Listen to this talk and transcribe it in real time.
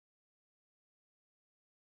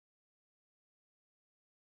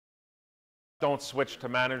Don't switch to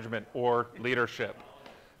management or leadership.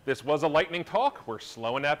 This was a lightning talk. We're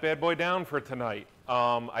slowing that bad boy down for tonight.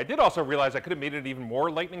 I did also realize I could have made it even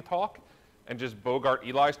more lightning talk and just bogart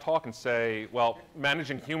Eli's talk and say, well,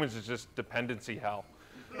 managing humans is just dependency hell.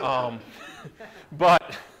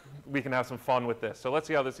 But we can have some fun with this. So let's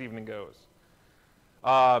see how this evening goes.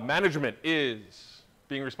 Management is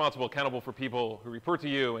being responsible, accountable for people who report to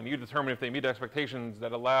you, and you determine if they meet expectations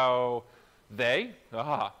that allow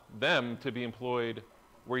them to be employed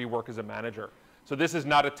where you work as a manager. So this is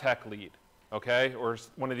not a tech lead, okay? Or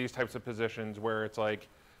one of these types of positions where it's like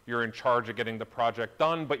you're in charge of getting the project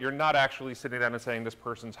done, but you're not actually sitting down and saying this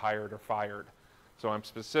person's hired or fired. So I'm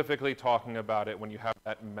specifically talking about it when you have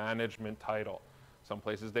that management title. Some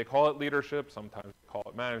places they call it leadership, sometimes they call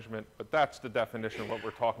it management, but that's the definition of what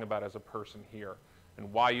we're talking about as a person here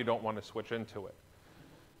and why you don't want to switch into it.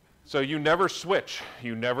 So you never switch,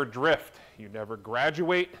 you never drift, you never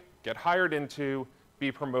graduate, get hired into,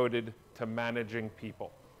 be promoted to managing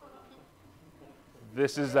people.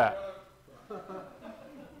 This is that.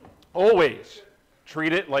 Always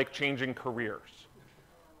treat it like changing careers.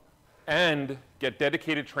 And get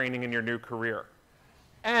dedicated training in your new career.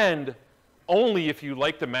 And only if you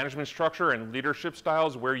like the management structure and leadership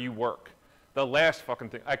styles where you work. The last fucking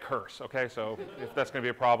thing, I curse, okay? So if that's gonna be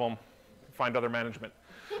a problem, find other management.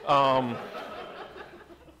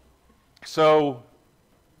 So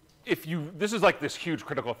this is like this huge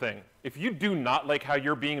critical thing. If you do not like how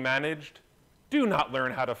you're being managed, do not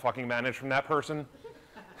learn how to fucking manage from that person.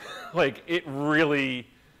 Like, it really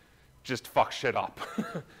just fucks shit up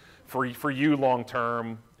for you long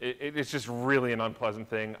term. It's just really an unpleasant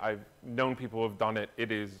thing. I've known people who have done it.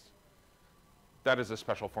 That is a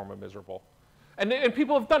special form of miserable. And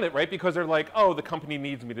people have done it, right? Because they're like, oh, the company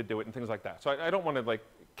needs me to do it and things like that. So I don't want to like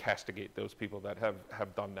castigate those people that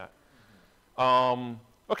have done that.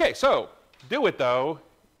 Okay, so do it though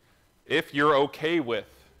if you're okay with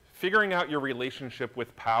figuring out your relationship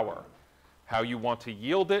with power, how you want to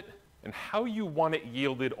yield it, and how you want it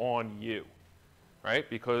yielded on you, right?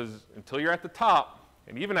 Because until you're at the top,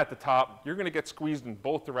 and even at the top, you're going to get squeezed in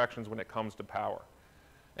both directions when it comes to power.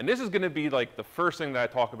 And this is going to be like the first thing that I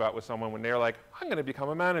talk about with someone when they're like, I'm going to become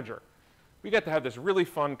a manager. We get to have this really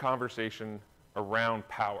fun conversation around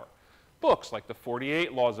power. Books like the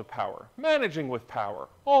 48 Laws of Power, Managing with Power,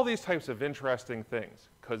 all these types of interesting things,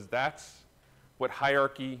 because that's what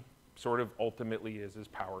hierarchy sort of ultimately is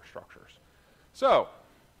power structures. So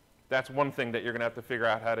that's one thing that you're going to have to figure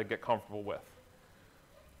out how to get comfortable with.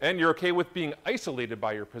 And you're okay with being isolated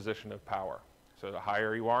by your position of power. So the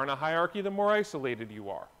higher you are in a hierarchy, the more isolated you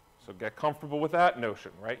are. So get comfortable with that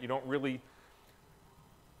notion, right? You don't really...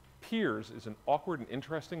 Peers is an awkward and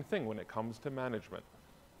interesting thing when it comes to management,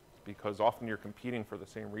 because often you're competing for the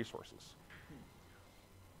same resources.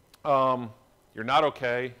 You're not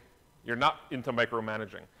okay. You're not into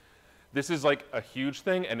micromanaging. This is like a huge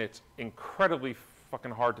thing, and it's incredibly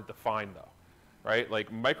fucking hard to define, though, right?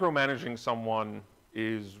 Like, micromanaging someone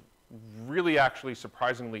is really actually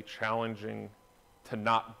surprisingly challenging to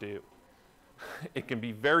not do. It can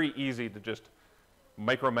be very easy to just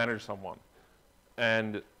micromanage someone.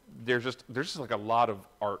 And there's just like a lot of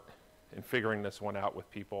art in figuring this one out with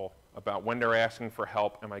people about when they're asking for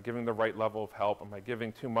help. Am I giving the right level of help? Am I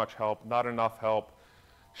giving too much help? Not enough help?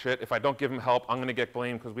 Shit, if I don't give them help, I'm going to get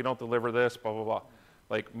blamed because we don't deliver this, blah, blah, blah.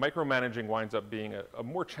 Like, micromanaging winds up being a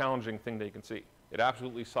more challenging thing that you can see. It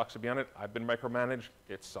absolutely sucks to be on it. I've been micromanaged.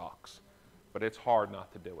 It sucks. But it's hard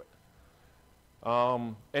not to do it.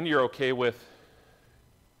 And you're okay with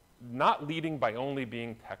not leading by only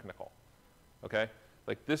being technical, okay?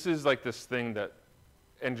 Like, this is like this thing that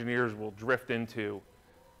engineers will drift into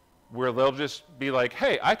where they'll just be like,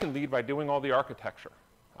 hey, I can lead by doing all the architecture.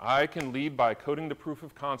 I can lead by coding the proof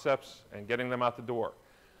of concepts and getting them out the door.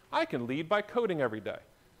 I can lead by coding every day.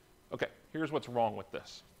 Okay, here's what's wrong with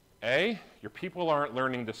this. A, your people aren't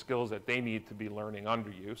learning the skills that they need to be learning under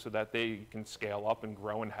you so that they can scale up and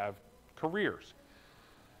grow and have careers.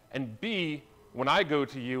 And B, when I go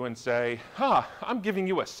to you and say, I'm giving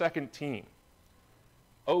you a second team.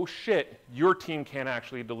 Oh shit, your team can't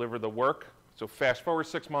actually deliver the work. So fast forward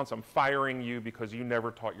 6 months, I'm firing you because you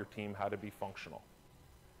never taught your team how to be functional.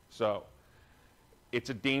 So it's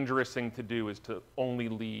a dangerous thing to do, is to only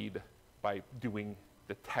lead by doing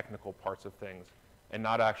the technical parts of things and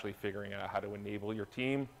not actually figuring out how to enable your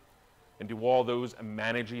team and do all those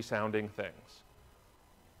managey sounding things.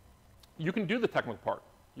 You can do the technical part.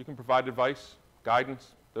 You can provide advice,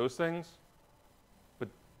 guidance, those things, but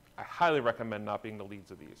I highly recommend not being the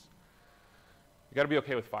leads of these. You got to be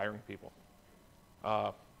okay with firing people.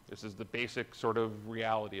 This is the basic sort of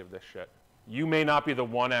reality of this shit. You may not be the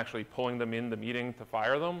one actually pulling them in the meeting to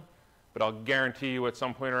fire them, but I'll guarantee you at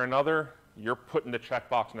some point or another, you're putting the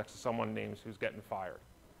checkbox next to someone names who's getting fired.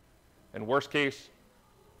 And worst case,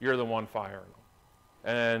 you're the one firing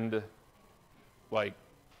them. And like,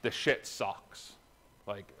 the shit sucks.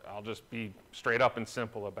 Like, I'll just be straight up and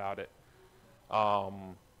simple about it.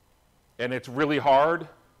 And it's really hard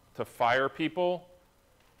to fire people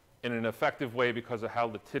in an effective way because of how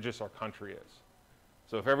litigious our country is.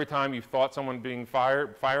 So if every time you thought someone being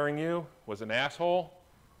firing you was an asshole,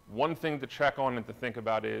 one thing to check on and to think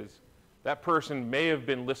about is that person may have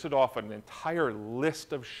been listed off an entire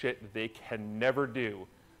list of shit they can never do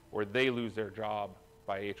or they lose their job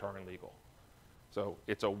by HR and legal. So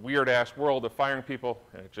it's a weird-ass world of firing people,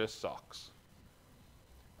 and it just sucks.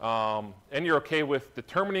 And you're okay with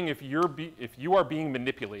determining if you are being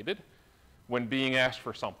manipulated when being asked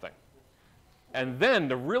for something. And then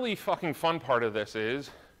the really fucking fun part of this is,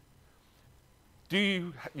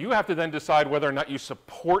 you have to then decide whether or not you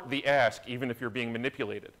support the ask, even if you're being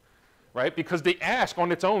manipulated, right? Because the ask on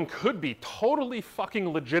its own could be totally fucking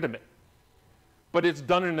legitimate, but it's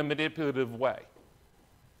done in a manipulative way.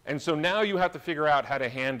 And so now you have to figure out how to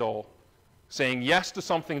handle saying yes to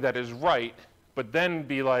something that is right, but then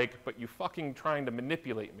be like, but you fucking trying to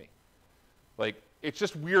manipulate me. Like, it's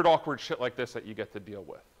just weird, awkward shit like this that you get to deal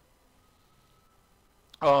with.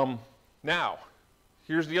 Now,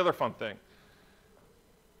 here's the other fun thing.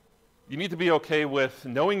 You need to be okay with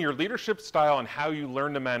knowing your leadership style and how you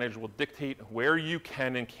learn to manage will dictate where you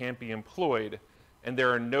can and can't be employed, and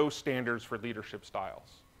there are no standards for leadership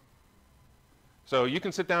styles. So you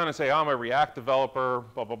can sit down and say, I'm a React developer,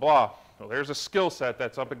 blah, blah, blah. Well, there's a skill set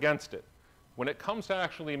that's up against it. When it comes to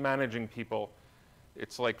actually managing people,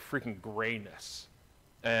 it's like freaking grayness.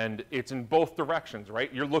 And it's in both directions,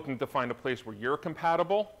 right? You're looking to find a place where you're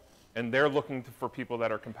compatible, and they're looking for people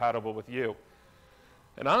that are compatible with you.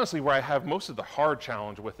 And honestly, where I have most of the hard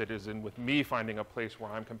challenge with it is with me finding a place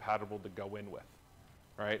where I'm compatible to go in with,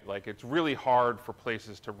 right? Like, it's really hard for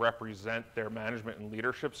places to represent their management and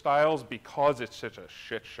leadership styles because it's such a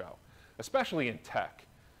shit show, especially in tech,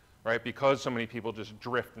 right? Because so many people just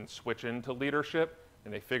drift and switch into leadership,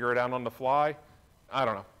 and they figure it out on the fly. I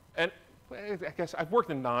don't know. And I guess I've worked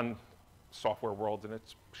in non-software worlds, and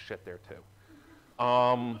it's shit there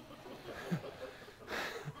too.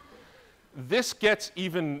 This gets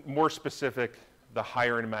even more specific the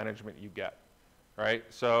higher in management you get, right?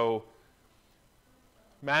 So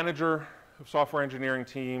manager of software engineering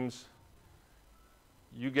teams,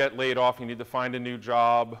 you get laid off, you need to find a new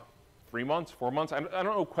job, 3 months, 4 months. I don't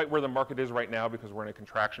know quite where the market is right now because we're in a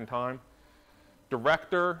contraction time.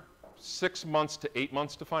 Director, 6 months to 8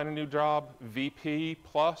 months to find a new job. VP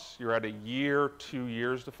plus, you're at a year, 2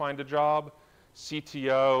 years to find a job.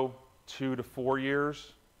 CTO, 2 to 4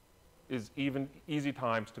 years is even easy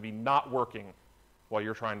times to be not working while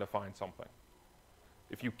you're trying to find something,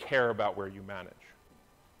 if you care about where you manage.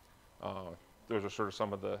 Those are sort of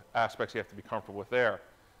some of the aspects you have to be comfortable with there.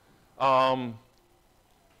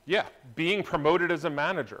 Yeah, being promoted as a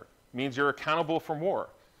manager means you're accountable for more,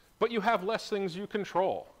 but you have less things you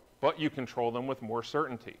control, but you control them with more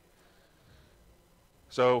certainty.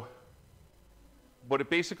 So what it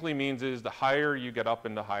basically means is the higher you get up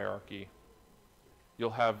in the hierarchy, you'll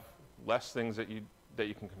have less things that you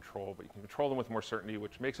can control, but you can control them with more certainty,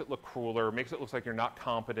 which makes it look crueler, makes it look like you're not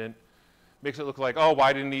competent, makes it look like, oh,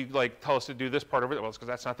 why didn't he tell us to do this part of it? Well, it's because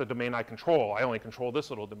that's not the domain I control. I only control this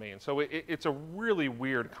little domain. So it's a really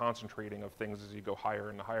weird concentrating of things as you go higher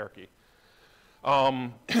in the hierarchy.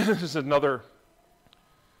 This is another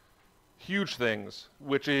huge things,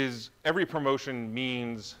 which is every promotion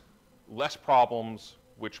means less problems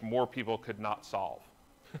which more people could not solve,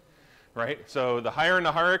 right? So the higher in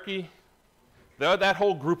the hierarchy, that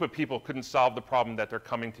whole group of people couldn't solve the problem that they're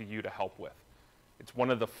coming to you to help with. It's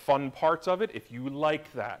one of the fun parts of it if you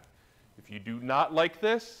like that. If you do not like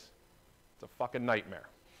this, it's a fucking nightmare.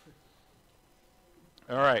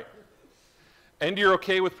 All right. And you're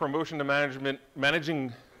okay with promotion to management,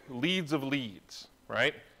 managing leads of leads,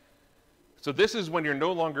 right? So this is when you're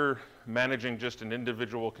no longer managing just an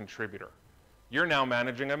individual contributor. You're now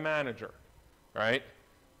managing a manager, right?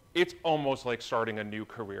 It's almost like starting a new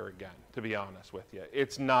career again, to be honest with you.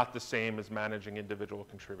 It's not the same as managing individual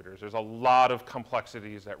contributors. There's a lot of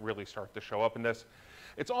complexities that really start to show up in this.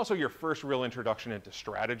 It's also your first real introduction into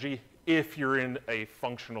strategy if you're in a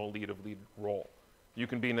functional lead of lead role. You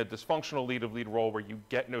can be in a dysfunctional lead of lead role where you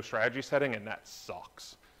get no strategy setting, and that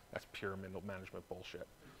sucks. That's pure middle management bullshit.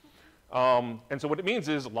 And so what it means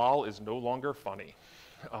is lol is no longer funny.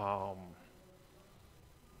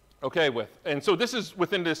 And so this is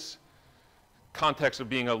within this context of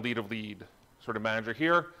being a lead of lead sort of manager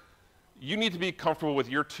here. You need to be comfortable with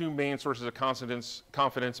your two main sources of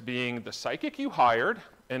confidence being the psychic you hired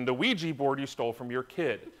and the Ouija board you stole from your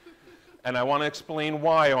kid. And I want to explain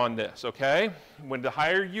why on this, okay? When the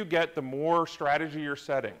higher you get, the more strategy you're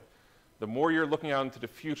setting, the more you're looking out into the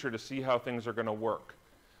future to see how things are going to work,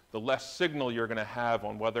 the less signal you're going to have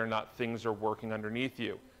on whether or not things are working underneath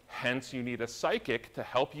you. Hence, you need a psychic to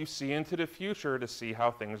help you see into the future to see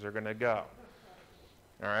how things are going to go.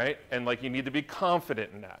 All right? And like, you need to be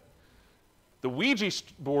confident in that. The Ouija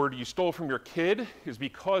board you stole from your kid is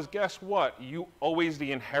because, guess what? You always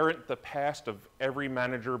inherit the past of every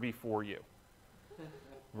manager before you,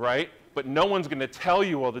 right? But no one's going to tell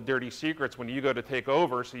you all the dirty secrets when you go to take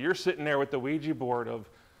over. So you're sitting there with the Ouija board of,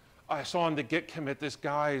 I saw on the Git commit this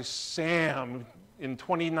guy, Sam, in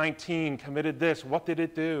 2019 committed this. What did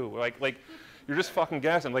it do? Like you're just fucking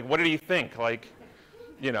guessing. Like, what did he think? Like,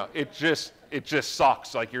 you know, it just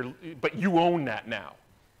sucks. Like but you own that now.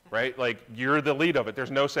 Right? Like, you're the lead of it.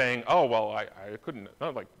 There's no saying, oh, well, I couldn't. No,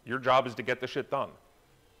 like, your job is to get the shit done.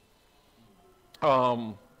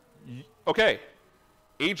 Okay.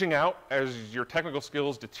 Aging out as your technical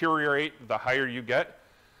skills deteriorate the higher you get,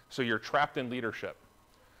 so you're trapped in leadership.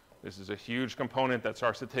 This is a huge component that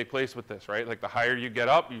starts to take place with this, right? Like, the higher you get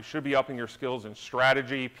up, you should be upping your skills in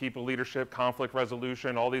strategy, people leadership, conflict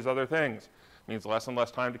resolution, all these other things. It means less and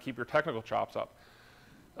less time to keep your technical chops up.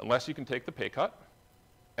 Unless you can take the pay cut,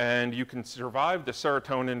 and you can survive the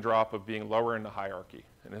serotonin drop of being lower in the hierarchy.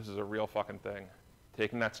 And this is a real fucking thing.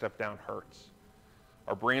 Taking that step down hurts.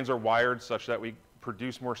 Our brains are wired such that we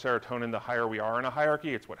produce more serotonin the higher we are in a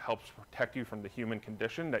hierarchy. It's what helps protect you from the human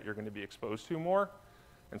condition that you're going to be exposed to more.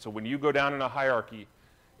 And so when you go down in a hierarchy,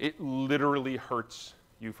 it literally hurts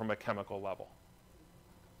you from a chemical level.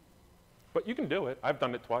 But you can do it. I've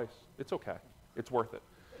done it twice. It's okay. It's worth it.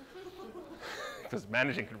 Because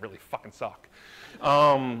managing can really fucking suck.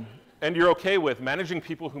 And you're okay with managing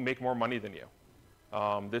people who make more money than you.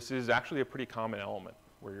 This is actually a pretty common element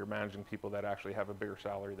where you're managing people that actually have a bigger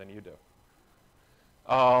salary than you do.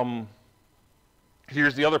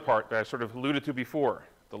 Here's the other part that I sort of alluded to before.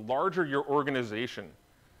 The larger your organization,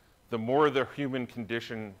 the more the human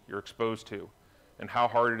condition you're exposed to, and how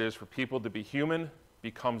hard it is for people to be human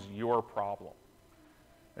becomes your problem.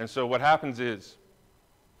 And so what happens is,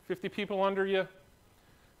 50 people under you,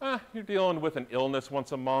 you're dealing with an illness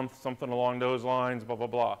once a month, something along those lines, blah, blah,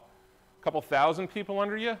 blah. A couple thousand people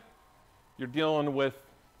under you, you're dealing with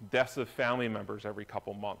deaths of family members every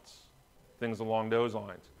couple months, things along those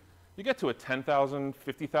lines. You get to a 10,000,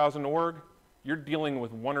 50,000 org, you're dealing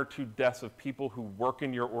with 1 or 2 deaths of people who work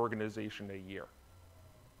in your organization a year.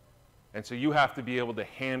 And so you have to be able to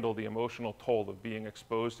handle the emotional toll of being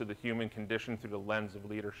exposed to the human condition through the lens of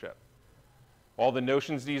leadership. All the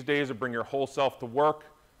notions these days of bring your whole self to work,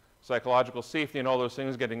 psychological safety and all those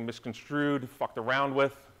things getting misconstrued, fucked around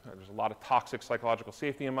with. There's a lot of toxic psychological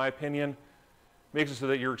safety, in my opinion. Makes it so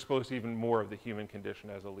that you're exposed to even more of the human condition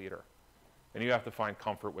as a leader. And you have to find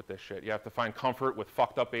comfort with this shit. You have to find comfort with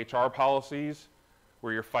fucked up HR policies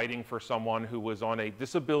where you're fighting for someone who was on a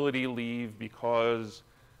disability leave because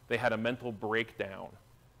they had a mental breakdown.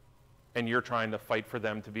 And you're trying to fight for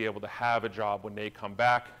them to be able to have a job when they come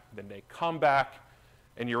back. Then they come back,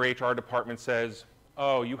 and your HR department says,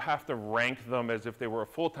 oh, you have to rank them as if they were a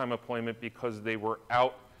full-time employment because they weren't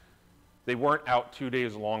out 2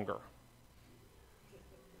 days longer.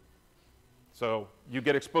 So you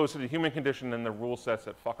get exposed to the human condition and the rule sets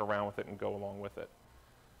that fuck around with it and go along with it.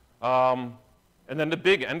 And then the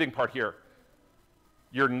big ending part here.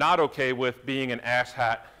 You're not okay with being an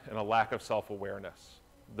asshat and a lack of self-awareness.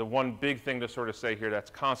 The one big thing to sort of say here that's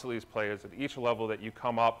constantly at play is at each level that you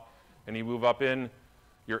come up and you move up in,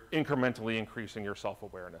 you're incrementally increasing your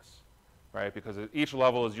self-awareness, right? Because at each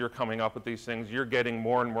level as you're coming up with these things, you're getting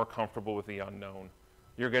more and more comfortable with the unknown.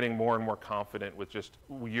 You're getting more and more confident with just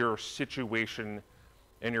your situation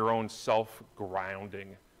and your own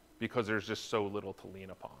self-grounding because there's just so little to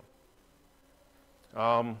lean upon.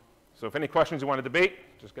 So if any questions you want to debate,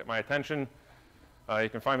 just get my attention. You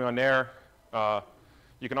can find me on there.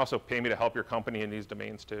 You can also pay me to help your company in these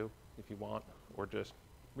domains too, if you want, or just,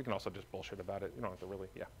 we can also just bullshit about it. You don't have to really,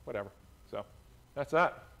 yeah, whatever. So that's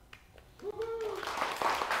that.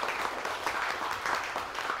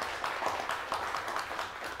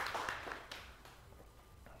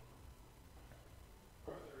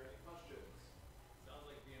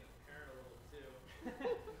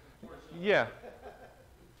 Yeah.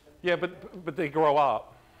 Yeah, but they grow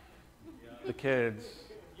up. Yeah. The kids.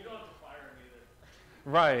 You don't have to fire them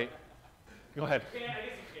either. Right. Go ahead. Yeah, I guess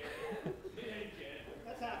you can. Yeah, you can.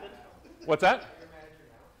 That's happened. What's that?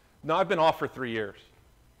 No, I've been off for 3 years.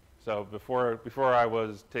 So before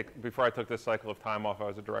I took this cycle of time off, I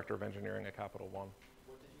was a director of engineering at Capital One.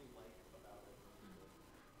 What did you like about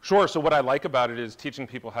it? Sure. So what I like about it is teaching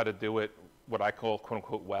people how to do it, what I call "quote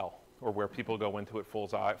unquote" well, or where people go into it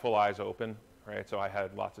full eyes open. Right. So I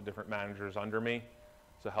had lots of different managers under me,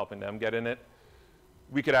 so helping them get in it.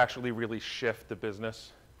 We could actually really shift the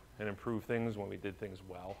business and improve things when we did things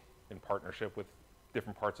well in partnership with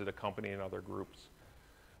different parts of the company and other groups.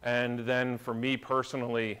 And then for me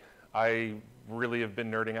personally, I really have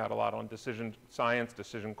been nerding out a lot on decision science,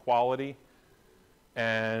 decision quality,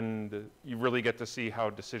 and you really get to see how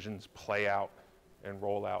decisions play out and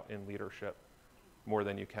roll out in leadership more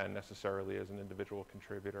than you can necessarily as an individual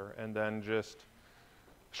contributor. And then just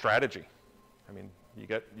strategy. I mean,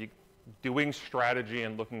 doing strategy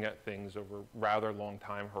and looking at things over rather long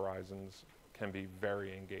time horizons can be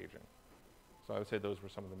very engaging. So I would say those were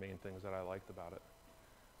some of the main things that I liked about it.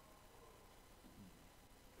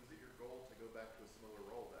 Is it your goal to go back to a similar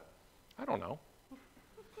role then? I don't know.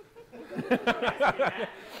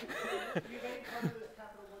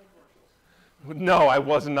 No, I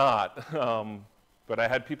was not. But I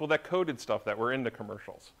had people that coded stuff that were into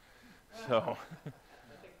commercials. So. I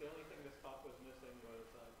think the only thing this talk was missing was,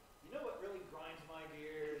 you know what really grinds my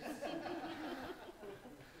gears?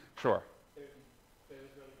 Sure. It was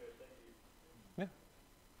really good, thank you. Yeah.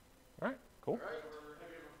 All right, cool. All right, or have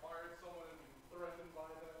you ever fired someone and threatened by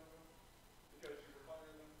them because you were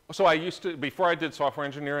firing them? So I used to, before I did software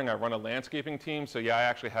engineering, I run a landscaping team. So yeah, I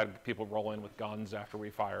actually had people roll in with guns after we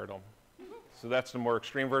fired them. So that's the more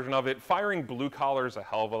extreme version of it. Firing blue collar is a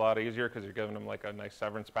hell of a lot easier because you're giving them like a nice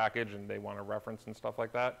severance package and they want a reference and stuff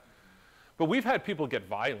like that. But we've had people get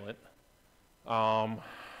violent. I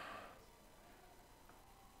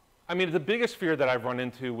mean, the biggest fear that I've run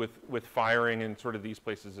into with firing in sort of these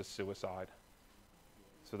places is suicide.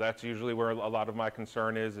 So that's usually where a lot of my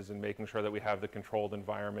concern is in making sure that we have the controlled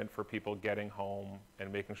environment for people getting home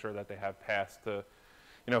and making sure that they have paths to,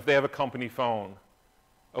 if they have a company phone,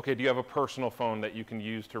 okay, do you have a personal phone that you can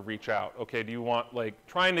use to reach out? Okay, do you want,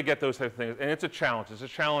 trying to get those type of things. And it's a challenge. It's a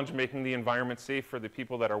challenge making the environment safe for the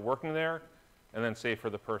people that are working there and then safe for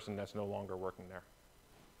the person that's no longer working there.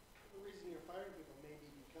 The reason you're firing people may be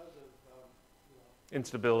because of,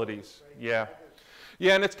 Instabilities, right? yeah.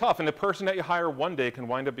 Yeah, and it's tough. And the person that you hire one day can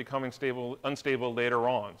wind up becoming unstable later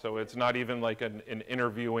on. So it's not even like an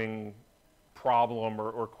interviewing problem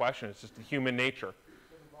or question. It's just human nature.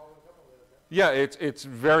 Yeah, it's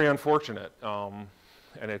very unfortunate, and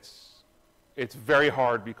it's very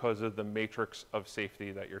hard because of the matrix of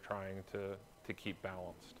safety that you're trying to keep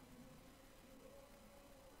balanced.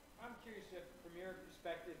 I'm curious, from your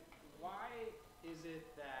perspective, why is it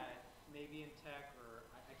that maybe in tech, or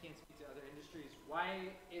I can't speak to other industries, why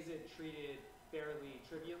is it treated fairly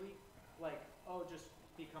trivially? Like, oh, just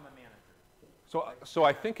become a manager. So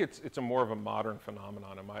I think it's a more of a modern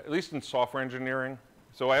phenomenon, at least in software engineering.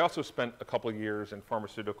 So I also spent a couple of years in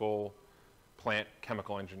pharmaceutical plant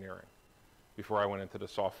chemical engineering before I went into the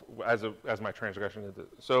software as my transgression into.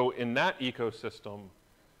 So in that ecosystem,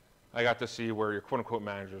 I got to see where your quote-unquote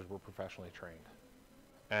managers were professionally trained,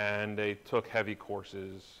 and they took heavy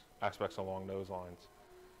courses, aspects along those lines,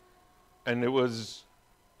 and it was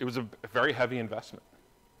a very heavy investment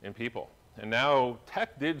in people. And now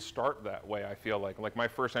tech did start that way. I feel like my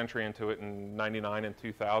first entry into it in '99 and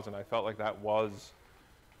 2000, I felt like that was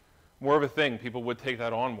more of a thing. People would take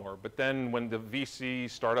that on more. But then when the VC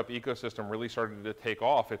startup ecosystem really started to take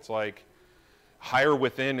off, it's like hire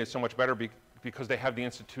within is so much better because they have the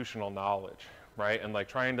institutional knowledge, right? And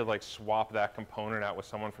trying to swap that component out with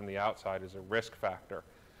someone from the outside is a risk factor.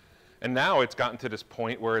 And now it's gotten to this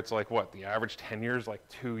point where it's the average tenure is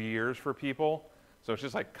 2 years for people. So it's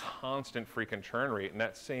just constant freaking churn rate. And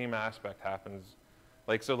that same aspect happens.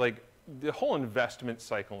 The whole investment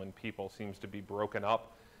cycle in people seems to be broken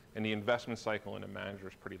up. And the investment cycle in a manager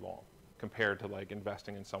is pretty long compared to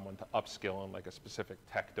investing in someone to upskill in a specific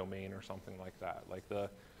tech domain or something like that.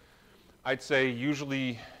 I'd say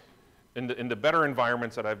usually in the better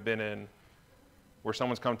environments that I've been in, where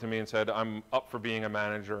someone's come to me and said, I'm up for being a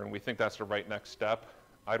manager and we think that's the right next step,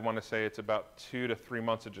 I'd want to say it's about 2 to 3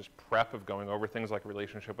 months of just prep of going over things like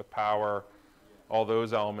relationship with power, all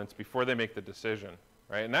those elements before they make the decision,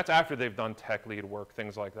 right? And that's after they've done tech lead work,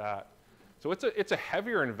 things like that. So it's a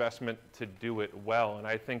heavier investment to do it well, and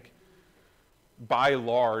I think by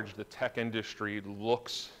large the tech industry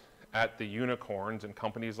looks at the unicorns and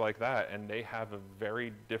companies like that, and they have a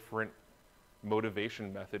very different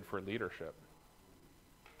motivation method for leadership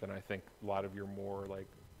than I think a lot of your more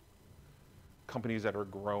companies that are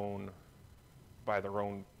grown by their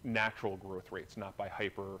own natural growth rates, not by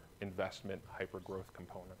hyper investment, hyper growth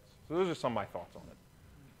components. So those are some of my thoughts on it.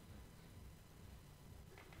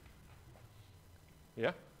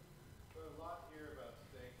 Yeah? So a lot here about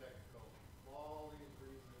staying technical. All these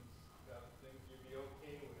reasons about things you'd be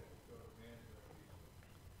okay with go to management people.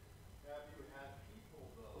 Have you had people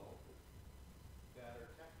though that are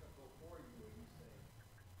technical for you and you say,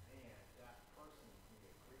 man, that person can be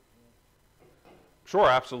a great manager? Sure,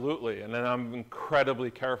 absolutely. And then I'm incredibly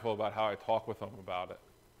careful about how I talk with them about it.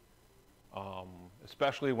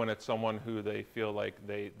 Especially when it's someone who they feel like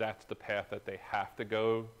that's the path that they have to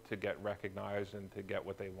go to get recognized and to get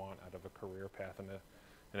what they want out of a career path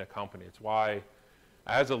in a company. It's why,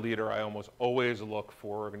 as a leader, I almost always look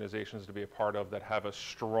for organizations to be a part of that have a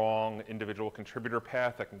strong individual contributor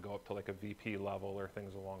path that can go up to like a VP level or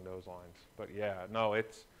things along those lines. But yeah, no,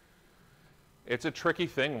 it's a tricky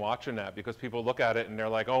thing watching that, because people look at it and they're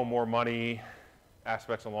like, oh, more money,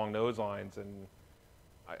 aspects along those lines. And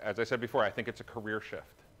as I said before, I think it's a career shift.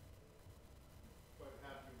 But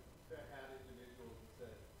have you had individuals that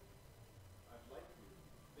said, I'd like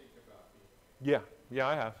to think about being a Yeah,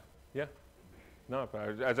 I have. Yeah. No,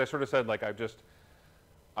 but as I sort of said, like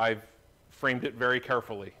I've framed it very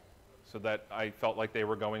carefully so that I felt like they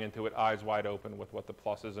were going into it eyes wide open with what the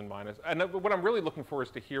pluses and minuses. And what I'm really looking for is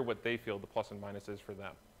to hear what they feel the plus and minus is for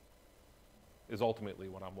them, is ultimately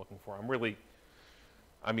what I'm looking for.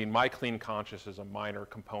 I mean, my clean conscience is a minor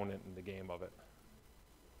component in the game of it.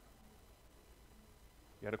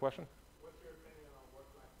 You had a question? What's your opinion on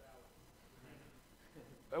work-life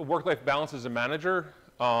balance? Work-life balance as a manager?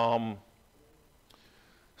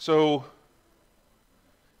 So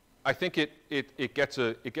I think it gets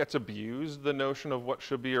abused, the notion of what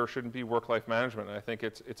should be or shouldn't be work-life management. And I think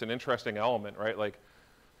it's an interesting element, right? Like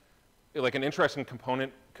an interesting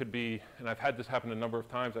component could be, and I've had this happen a number of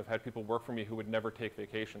times, I've had people work for me who would never take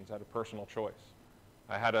vacations out of personal choice.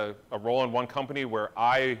 I had a role in one company where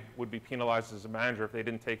I would be penalized as a manager if they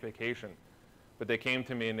didn't take vacation. But they came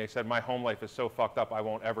to me and they said, my home life is so fucked up, I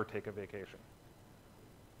won't ever take a vacation.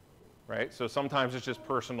 Right? So sometimes it's just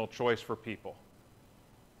personal choice for people.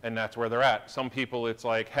 And that's where they're at. Some people, it's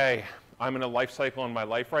like, hey, I'm in a life cycle in my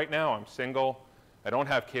life right now. I'm single. I don't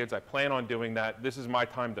have kids. I plan on doing that. This is my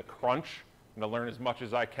time to crunch and to learn as much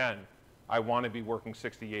as I can. I want to be working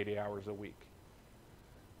 60, 80 hours a week.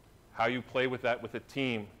 How you play with that with a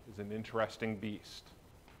team is an interesting beast.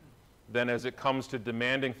 Then as it comes to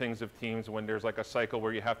demanding things of teams, when there's like a cycle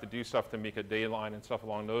where you have to do stuff to make a deadline and stuff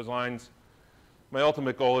along those lines, my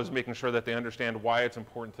ultimate goal is making sure that they understand why it's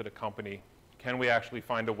important to the company. Can we actually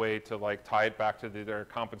find a way to like tie it back to their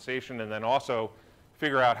compensation, and then also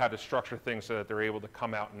figure out how to structure things so that they're able to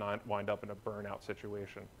come out and not wind up in a burnout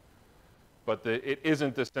situation. But it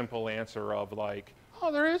isn't the simple answer of like,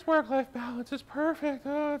 oh, there is work-life balance, it's perfect,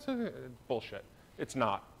 oh, it's bullshit. It's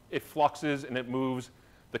not. It fluxes and it moves.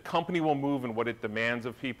 The company will move in what it demands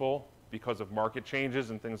of people because of market changes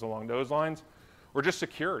and things along those lines, or just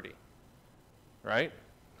security, right?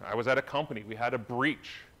 I was at a company, we had a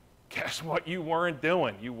breach. Guess what you weren't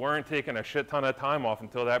doing? You weren't taking a shit ton of time off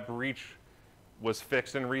until that breach was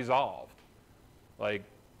fixed and resolved. Like,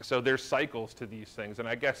 so there's cycles to these things, and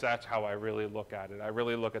I guess that's how I really look at it. I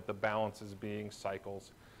really look at the balance as being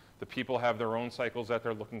cycles. The people have their own cycles that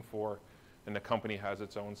they're looking for, and the company has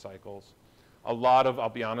its own cycles. A lot of, I'll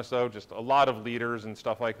be honest though, just a lot of leaders and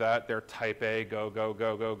stuff like that, they're type A, go, go,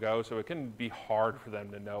 go, go, go, so it can be hard for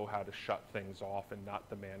them to know how to shut things off and not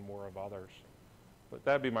demand more of others. But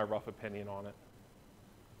that'd be my rough opinion on it.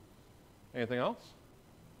 Anything else?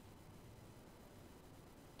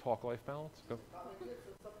 Talk life balance? Go. Maybe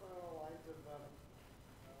it's something along the lines of,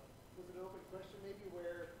 was it an open question maybe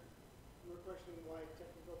where you were questioning why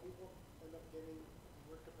technical people end up getting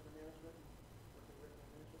worked up in the management and working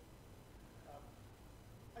with management?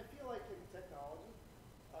 I feel like in technology,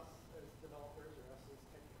 us as developers or us as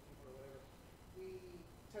technical people or whatever, we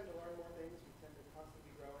tend to learn more things, we tend to constantly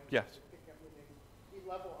be growing, Yes. pick up new things, we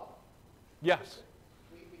level up. Yes.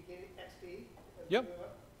 We gain XP as Yep. we go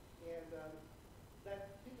up, and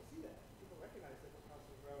that people see that. People recognize that we're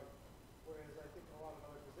constantly growing. Whereas I think in a lot of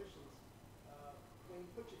other positions, when you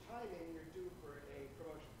put your time in, you're due for a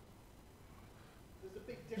promotion. There's a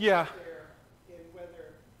big difference there in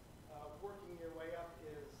whether working your way up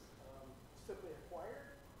is simply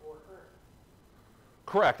acquired or earned.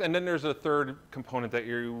 Correct, and then there's a third component that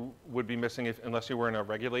you would be missing unless you were in a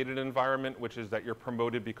regulated environment, which is that you're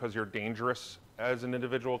promoted because you're dangerous as an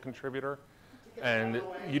individual contributor, and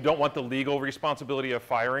you don't want the legal responsibility of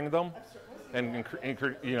firing them. And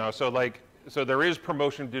you know, so there is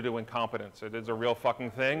promotion due to incompetence. It is a real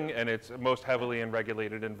fucking thing, and it's most heavily in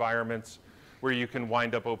regulated environments where you can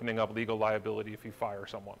wind up opening up legal liability if you fire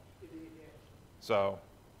someone. So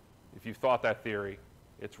if you thought that theory,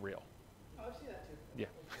 it's real. Oh, I've seen that too. Yeah.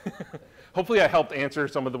 Hopefully I helped answer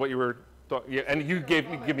some of what you were talking, yeah, and you give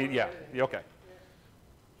me, yeah, okay.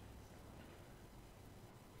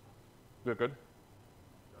 Good.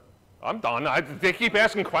 I'm done. They keep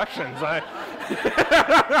asking questions.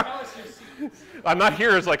 I'm not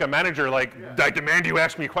here as like a manager, like, I demand you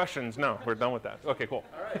ask me questions. No, we're done with that. Okay, cool.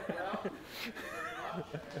 All right, well, thank you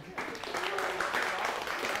very much.